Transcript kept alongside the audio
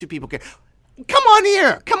people care. Come on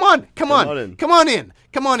here. Come on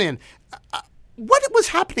in. What was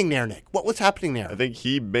happening there, Nick? What was happening there? I think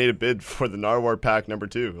he made a bid for the Nardwuar pack number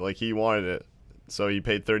 2. Like, he wanted it, so he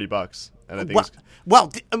paid $30. And I think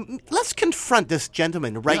let's confront this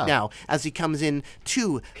gentleman right now as he comes in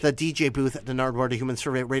to the DJ booth at the Nardwuar the Human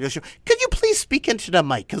Serviette radio show. Could you please speak into the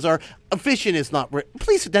mic, because our vision is not...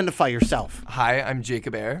 Please identify yourself. Hi, I'm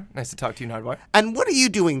Jacob Aere. Nice to talk to you, Nardwuar. And what are you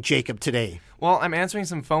doing, Jacob, today? Well, I'm answering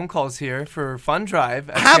some phone calls here for Fundrive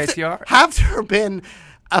at CiTR. Have there been...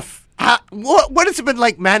 what has it been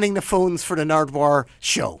like manning the phones for the Nardwuar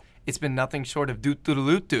show? It's been nothing short of doot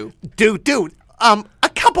doot doot. Doot. A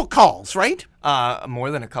couple calls, right?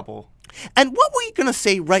 More than a couple. And what were you going to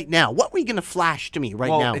say right now? What were you going to flash to me now?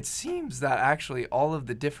 Well, it seems that actually all of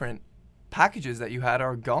the different packages that you had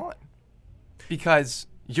are gone because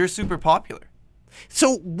you're super popular.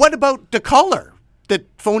 So what about the caller that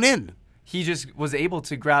phoned in? He just was able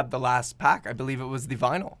to grab the last pack. I believe it was the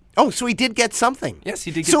vinyl. Oh, so he did get something. Yes,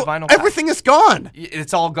 he did get the vinyl pack. Everything is gone.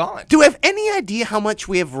 It's all gone. Do we have any idea how much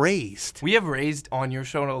we have raised? We have raised on your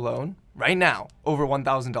show alone right now over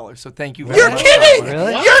 $1,000. So thank you very much. You're kidding!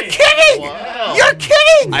 Really? You're kidding! Wow. You're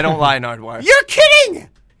kidding! I don't lie, Nardwuar. You're kidding!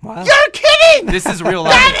 Wow. You're kidding! This is real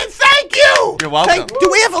life. Thank you! You're welcome. Do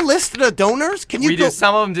we have a list of the donors? Can you We do.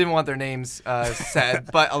 Some of them didn't want their names said,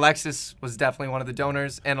 but Alexis was definitely one of the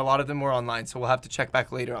donors, and a lot of them were online, so we'll have to check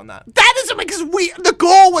back later on that. That isn't because the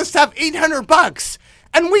goal was to have $800,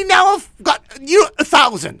 and we now have got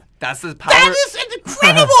 $1,000. That's the power. That is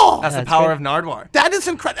incredible. That's the power of Nardwuar. That is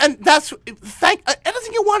incredible, and that's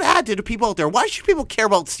anything you want to add to the people out there. Why should people care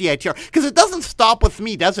about CiTR? Because it doesn't stop with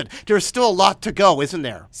me, does it? There's still a lot to go, isn't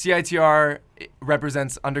there? CiTR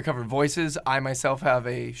represents Undercover Voices. I myself have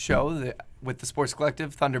a show with the Sports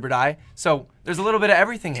Collective, Thunderbird Eye. So there's a little bit of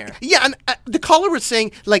everything here. Yeah, and the caller was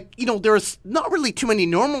saying, there's not really too many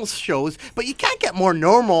normal shows, but you can't get more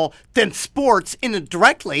normal than sports in it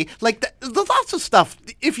directly. There's lots of stuff.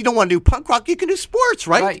 If you don't want to do punk rock, you can do sports,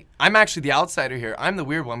 right? Right. I'm actually the outsider here. I'm the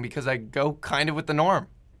weird one because I go kind of with the norm.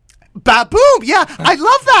 Ba-boom! Yeah, I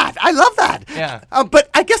love that. Yeah. But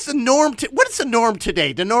I guess the norm... what is the norm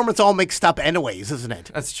today? The norm is all mixed up anyways, isn't it?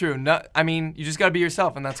 That's true. You just got to be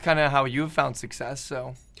yourself, and that's kind of how you've found success,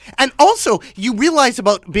 so... And also, you realize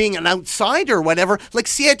about being an outsider or whatever,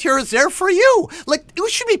 CiTR is there for you.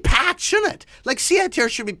 It should be packed, shouldn't it? CiTR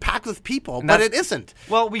should be packed with people, but it isn't.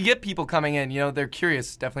 Well, we get people coming in, they're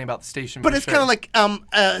curious definitely about the station. But it's kind of like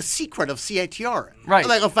a secret of CiTR. Right.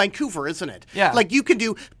 Like of Vancouver, isn't it? Yeah. You can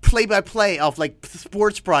do play-by-play of,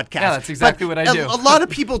 sports broadcasts. Yeah, that's exactly what I do. A lot of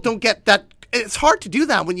people don't get that. It's hard to do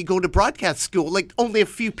that when you go to broadcast school. Only a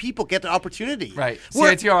few people get the opportunity. Right.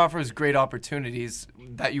 CiTR offers great opportunities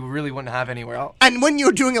that you really wouldn't have anywhere else. And when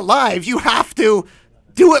you're doing it live, you have to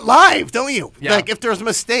do it live, don't you? Yeah. If there's a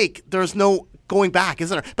mistake, there's no going back,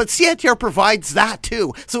 isn't there? But CiTR provides that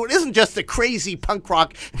too. So it isn't just a crazy punk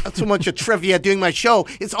rock, not so much a trivia doing my show.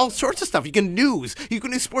 It's all sorts of stuff. You can news, you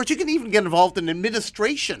can do sports, you can even get involved in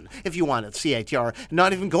administration if you want at CiTR.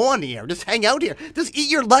 Not even go on the air. Just hang out here. Just eat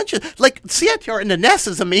your lunch. CiTR in the Nest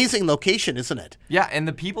is an amazing location, isn't it? Yeah, and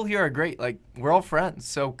the people here are great. We're all friends.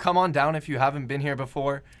 So come on down if you haven't been here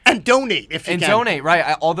before. And donate if you can. And donate,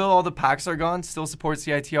 right. Although all the packs are gone, still support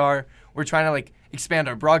CiTR. We're trying to expand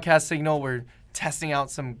our broadcast signal. We're testing out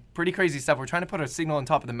some pretty crazy stuff. We're trying to put our signal on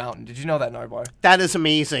top of the mountain. Did you know that, Nardwuar? That is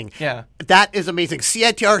amazing. Yeah. That is amazing.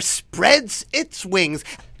 CiTR spreads its wings.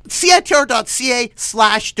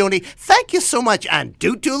 CiTR.ca/donate. Thank you so much. And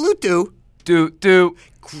doot. Doot.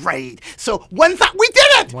 Great. So we did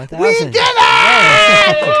it! 1,000. We did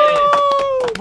it!